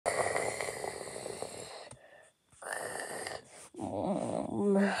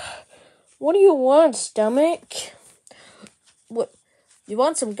What do you want, stomach? What? You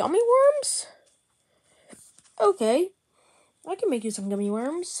want some gummy worms? Okay, I can make you some gummy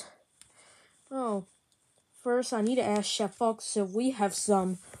worms. Oh, first I need to ask Chef Fox if we have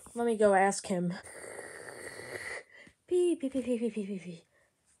some. Let me go ask him. Pee, pee, pee, pee, pee, pee, pee, pee.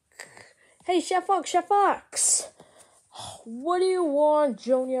 Hey, Chef Fox, Chef Fox! What do you want,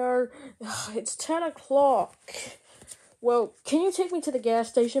 Junior? It's 10 o'clock. Well, can you take me to the gas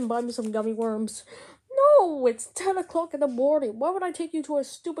station, buy me some gummy worms? No, it's 10 o'clock in the morning. Why would I take you to a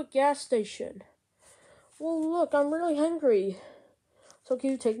stupid gas station? Well, look, I'm really hungry. So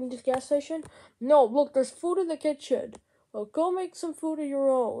can you take me to the gas station? No, look, there's food in the kitchen. Well, go make some food of your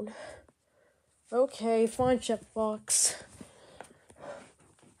own. Okay, fine, Chef Fox.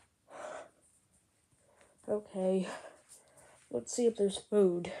 Okay, let's see if there's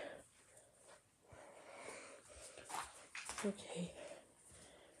food. Okay,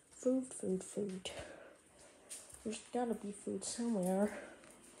 food. There's gotta be food somewhere.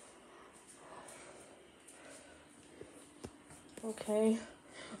 Okay.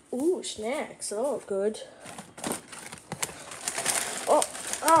 Ooh, snacks. Oh, good. Oh.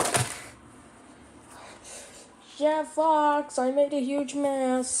 Chef Fox, I made a huge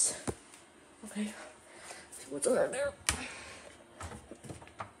mess. Okay. See what's under there.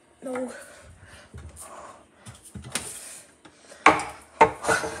 No.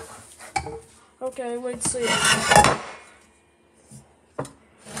 Okay, wait, see.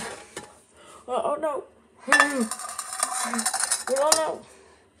 Oh no. Oh no.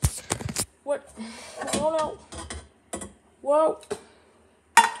 What? Oh no. Whoa.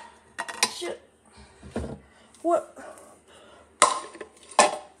 Shit. What?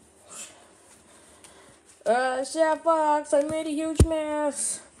 Chef Fox, I made a huge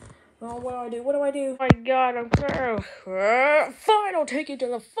mess. Oh, what do I do? Oh my god, I'm through. Fine, I'll take you to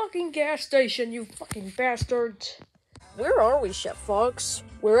the fucking gas station, you fucking bastard. Where are we, Chef Fox?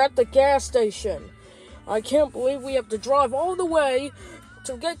 We're at the gas station. I can't believe we have to drive all the way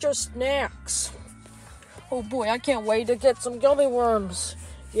to get your snacks. Oh boy, I can't wait to get some gummy worms.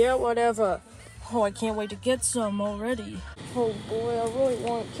 Yeah, whatever. Oh, I can't wait to get some already. Oh boy, I really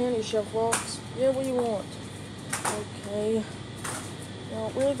want candy, Chef Fox. Yeah, what do you want? Okay. Now,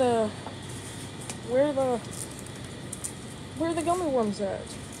 where the gummy worms at?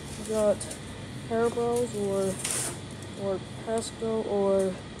 We got Haribo's or Pesco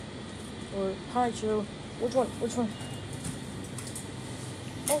or Haichu. Which one?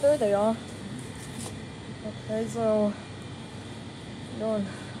 Oh, there they are. Okay, so going.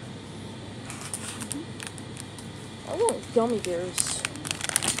 I want gummy bears.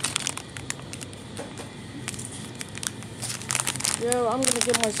 Yeah, I'm gonna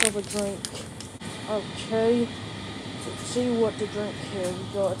get myself a drink. Okay. Let's see what to drink here. We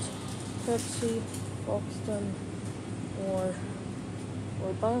got Pepsi, Boston, or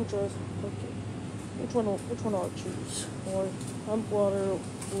Bounces. Okay. Which one I'll choose? Or pump water,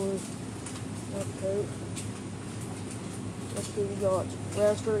 or okay. Let's see, we got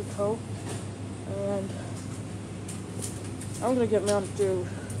raspberry Coke, and I'm gonna get Mountain Dew.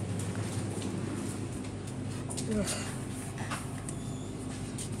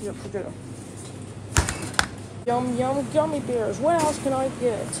 Yep, forget it. Yum gummy bears. What else can I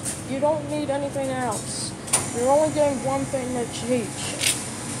get? You don't need anything else. You're only getting one thing each.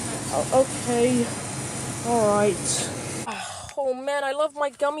 Okay. Alright. Oh man, I love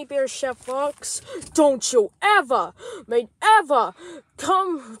my gummy bears, Chef Fox. Don't you ever don't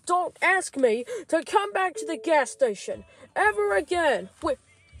ask me to come back to the gas station ever again. Wait,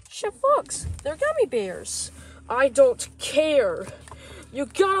 Chef Fox, they're gummy bears. I don't care. You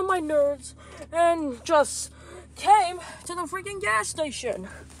got on my nerves and just came to the freaking gas station.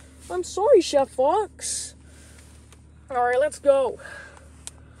 I'm sorry, Chef Fox. Alright, let's go.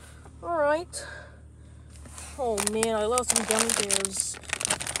 Alright. Oh man, I love some gummy bears.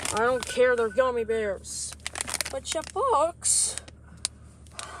 I don't care, they're gummy bears. But Chef Fox,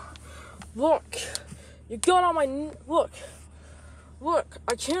 look, you got on my look,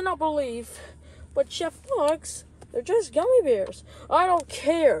 I cannot believe, but Chef Fox, they're just gummy bears. I don't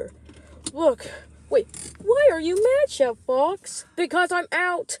care. Look, wait, why are you mad, Chef Fox? Because I'm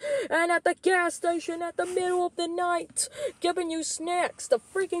out and at the gas station at the middle of the night giving you snacks, the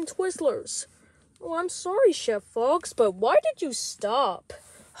freaking Twizzlers. Oh, I'm sorry, Chef Fox, but why did you stop?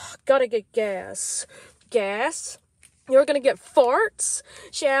 Gotta get gas. Gas? You're gonna get farts?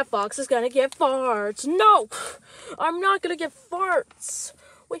 Chef Fox is gonna get farts. No! I'm not gonna get farts.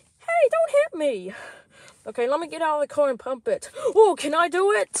 Wait, hey, don't hit me. Okay, let me get out of the car and pump it. Oh, can I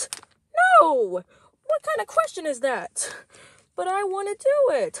do it? No! What kind of question is that? But I want to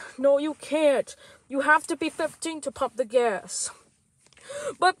do it. No, you can't. You have to be 15 to pump the gas.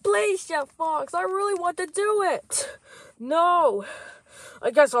 But please, Chef Fox, I really want to do it. No.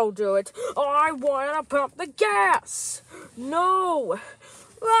 I guess I'll do it. I want to pump the gas. No.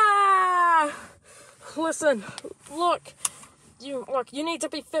 Ah! Listen, look. You need to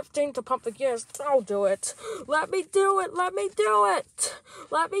be 15 to pump the gas. I'll do it. Let me do it. Let me do it.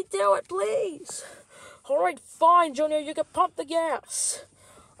 Let me do it, please. All right, fine, Junior. You can pump the gas.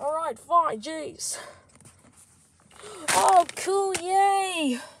 All right, fine. Jeez. Oh, cool.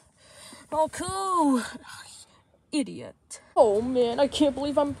 Yay. Oh, cool. Idiot. Oh, man. I can't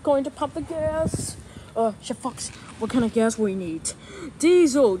believe I'm going to pump the gas. Chef Fox, what kind of gas we need?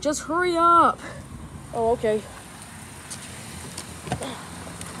 Diesel. Just hurry up. Oh, okay.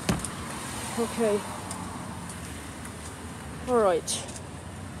 Okay. Alright.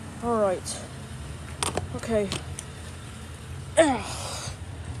 Okay.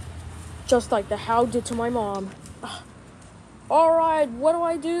 Just like the How did to my mom. Alright, what do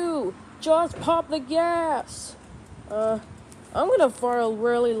I do? Just pump the gas. I'm gonna fart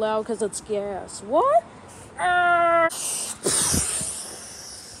really loud because it's gas. What?